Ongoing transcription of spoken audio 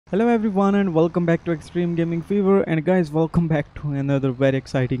Hello everyone and welcome back to Extreme Gaming Fever, and guys, welcome back to another very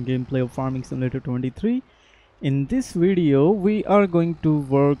exciting gameplay of Farming Simulator 23. In this video we are going to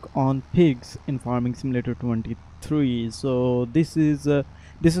work on pigs in Farming Simulator 23. So this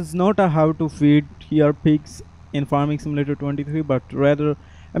is not a how to feed your pigs in Farming Simulator 23, but rather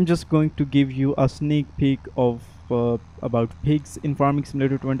I'm just going to give you a sneak peek of about pigs in Farming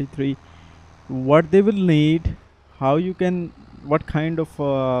Simulator 23, what they will need, how you can, what kind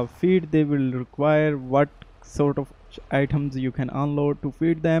of feed they will require, what sort of items you can unload to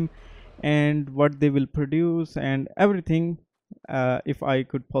feed them, and what they will produce, and everything if I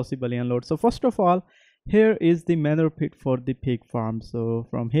could possibly unload. So first of all, here is the manure pit for the pig farm. So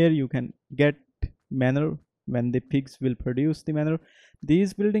from here you can get manure when the pigs will produce the manure.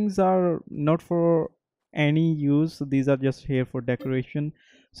 These buildings are not for any use, these are just here for decoration.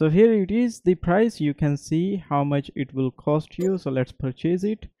 So here it is, the price, you can see how much it will cost you. So let's purchase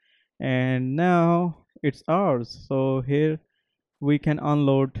it, and now it's ours. So here we can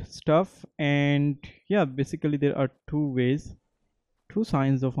unload stuff, and yeah, basically there are two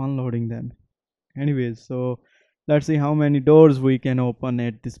signs of unloading them. Anyways, so let's see how many doors we can open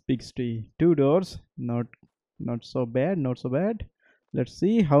at this big tree. Two doors, not so bad, not so bad. Let's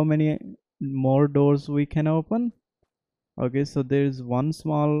see how many more doors we can open. Okay, so there is one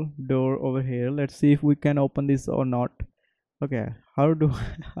small door over here. Let's see if we can open this or not. Okay, how do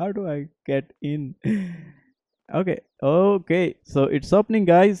how do I get in? Okay, so it's opening,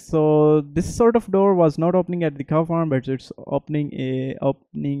 guys. So this sort of door was not opening at the cow farm, but it's opening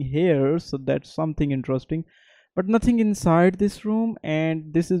here, so that's something interesting. But nothing inside this room,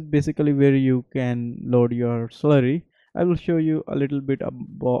 and this is basically where you can load your slurry. I will show you a little bit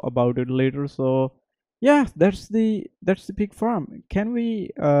about it later. So yeah, that's the pig farm. Can we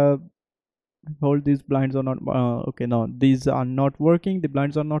hold these blinds or not? Okay, no, these are not working, the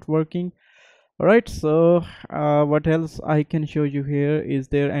blinds are not working. All right, so what else I can show you here? Is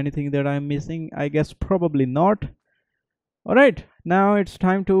there anything that I'm missing? I guess probably not. All right, now it's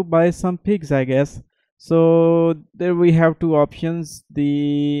time to buy some pigs, I guess. So there we have two options,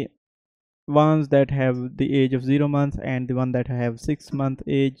 the ones that have the age of 0 months and the one that have 6 month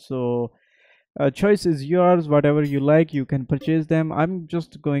age. So choice is yours, whatever you like you can purchase them. I'm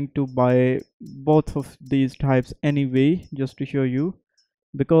just going to buy both of these types anyway, just to show you,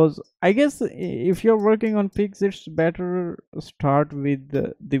 because I guess if you're working on pigs, it's better start with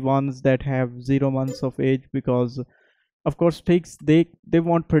the ones that have 0 months of age, because of course pigs, they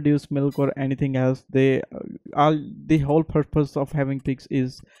won't produce milk or anything else. They all the whole purpose of having pigs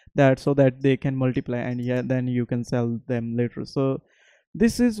is that so that they can multiply, and yeah, then you can sell them later. So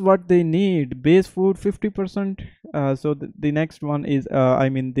this is what they need. Base food 50%. So the next one is I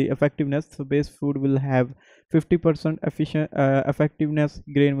mean the effectiveness. So base food will have 50% efficient effectiveness,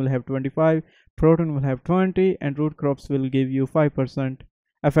 grain will have 25, protein will have 20, and root crops will give you 5%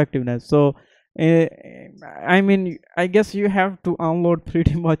 effectiveness. So uh, I mean, I guess you have to unload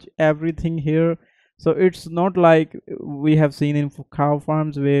pretty much everything here. So it's not like we have seen in cow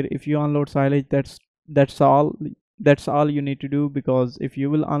farms where if you unload silage, that's all, that's all you need to do, because if you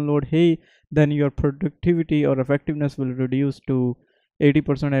will unload hay, then your productivity or effectiveness will reduce to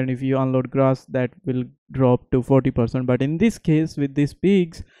 80%, and if you unload grass, that will drop to 40%. But in this case with these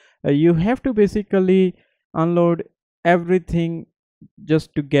pigs, you have to basically unload everything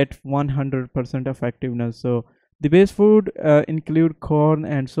just to get 100% effectiveness. So the base food include corn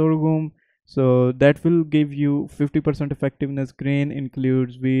and sorghum, so that will give you 50% effectiveness. Grain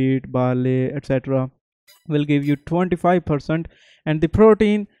includes wheat, barley, etc., will give you 25%, and the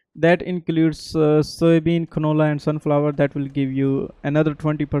protein, that includes soybean, canola, and sunflower, that will give you another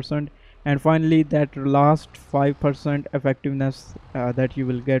 20%. And finally, that last 5% effectiveness that you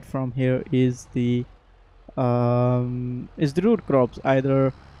will get from here is the root crops,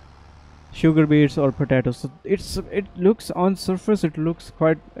 either sugar beets or potatoes. So it looks on surface, it looks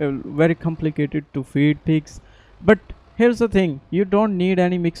quite very complicated to feed pigs, but here's the thing, you don't need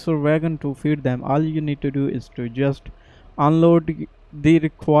any mixer wagon to feed them. All you need to do is to just unload the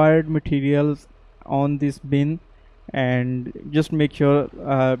required materials on this bin, and just make sure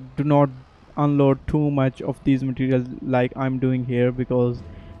do not unload too much of these materials like I'm doing here, because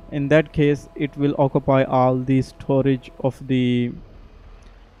in that case it will occupy all the storage of the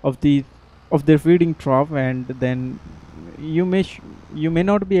of their feeding trough, and then you may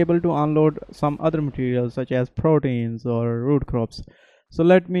not be able to unload some other materials such as proteins or root crops. So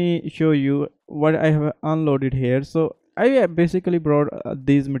let me show you what I have unloaded here. So I basically brought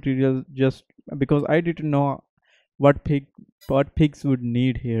these materials just because I didn't know what pigs would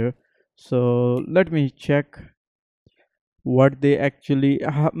need here. So let me check what they actually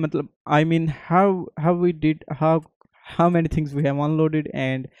I mean how we did how many things we have unloaded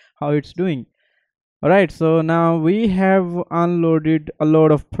and how it's doing. All right, so now we have unloaded a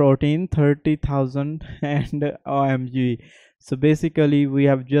lot of protein, 30,000 and OMG. So basically we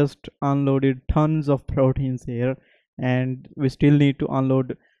have just unloaded tons of proteins here, and we still need to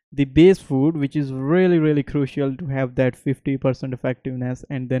unload the base food, which is really crucial to have that 50% effectiveness.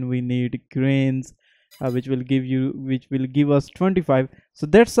 And then we need grains, which will give us 25. So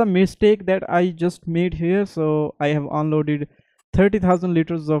that's a mistake that I just made here. So I have unloaded 30,000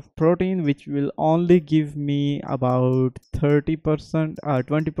 liters of protein, which will only give me about 30%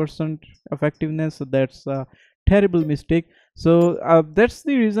 20% effectiveness. So that's a terrible mistake. So that's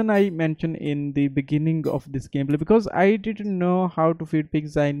the reason I mentioned in the beginning of this gameplay, because I didn't know how to feed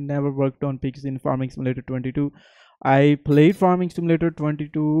pigs. I never worked on pigs in Farming Simulator 22. I played Farming Simulator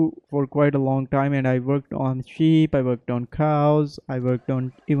 22 for quite a long time, and I worked on sheep, I worked on cows, I worked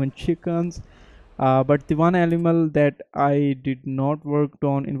on even chickens. But the one animal that I did not work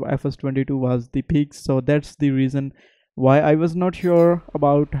on in fs22 was the pigs. So that's the reason why I was not sure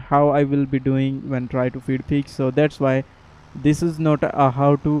about how I will be doing when try to feed pigs. So that's why this is not a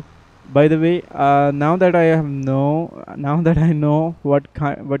how to. By the way, now that I know what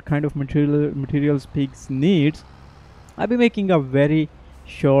kind of materials pigs needs, I'll be making a very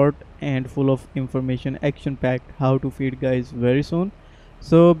short and full of information action packed how to feed guys very soon.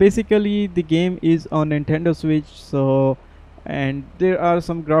 So basically the game is on Nintendo Switch, so and there are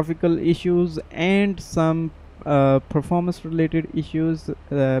some graphical issues and some performance related issues,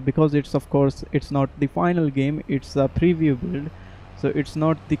 because it's, of course, it's not the final game, it's a preview build, so it's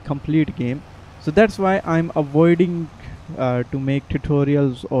not the complete game. So that's why I'm avoiding to make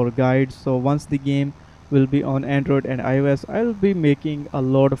tutorials or guides. So once the game will be on Android and iOS, I'll be making a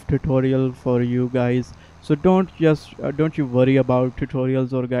lot of tutorial for you guys. So don't you worry about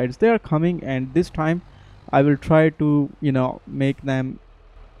tutorials or guides, they are coming, and this time I will try to make them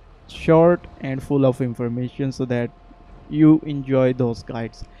short and full of information so that you enjoy those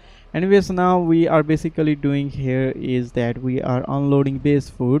guides. Anyways, now we are basically doing here is that we are unloading base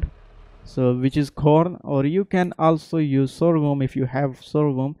food, so which is corn, or you can also use sorghum if you have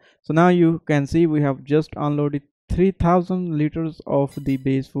sorghum. So now you can see we have just unloaded 3,000 liters of the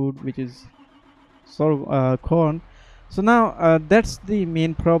base food, which is corn. So now that's the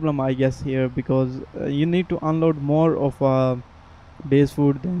main problem, I guess, here, because you need to unload more of base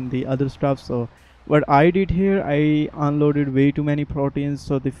food than the other stuff. So what I did here, I unloaded way too many proteins,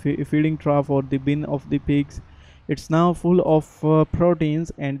 so the feeding trough or the bin of the pigs, it's now full of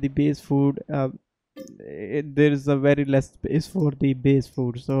proteins, and the base food, there is a very less space for the base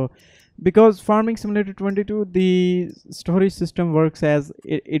food. So because Farming Simulator 22, the storage system works as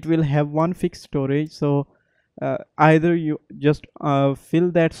it will have one fixed storage. So either you just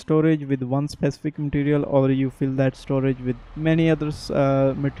fill that storage with one specific material, or you fill that storage with many other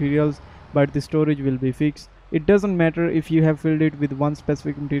materials, but the storage will be fixed. It doesn't matter if you have filled it with one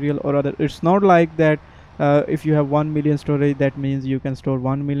specific material or other. It's not like that if you have 1 million storage, that means you can store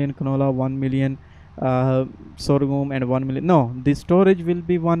 1 million canola, 1 million sorghum, and 1 million. No, the storage will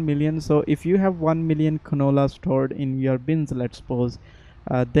be 1 million. So if you have 1 million canola stored in your bins, let's suppose,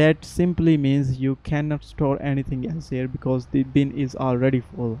 that simply means you cannot store anything else here, because the bin is already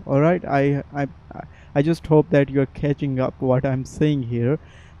full. All right, I just hope that you're catching up what I'm saying here.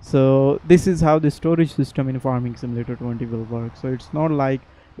 So this is how the storage system in Farming Simulator 20 will work. So it's not like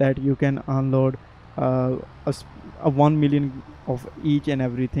that you can unload a 1 million of each and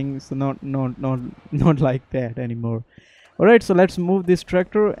everything. So not like that anymore. All right, so let's move this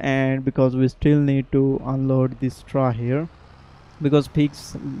tractor, and because we still need to unload this straw here, because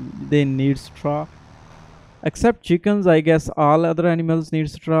pigs, they need straw. Except chickens, I guess all other animals need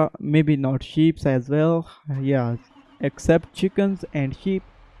straw. Maybe not sheep as well. Yeah, except chickens and sheep,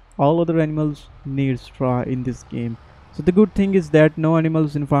 all other animals need straw in this game. So the good thing is that no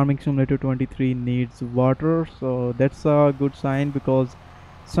animals in Farming Simulator 23 needs water. So that's a good sign, because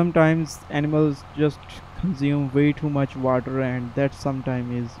sometimes animals just consume way too much water, and that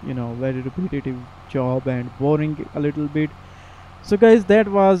sometimes is very repetitive job and boring a little bit. So guys, that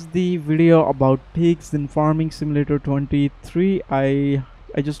was the video about pigs in Farming Simulator 23. I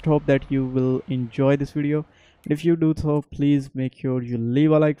just hope that you will enjoy this video, and if you do so, please make sure you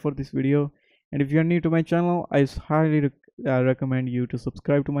leave a like for this video. And if you're new to my channel, I highly recommend you to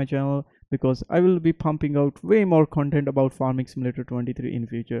subscribe to my channel, because I will be pumping out way more content about Farming Simulator 23 in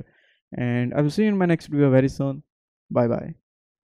future. And I will see you in my next video very soon. Bye bye.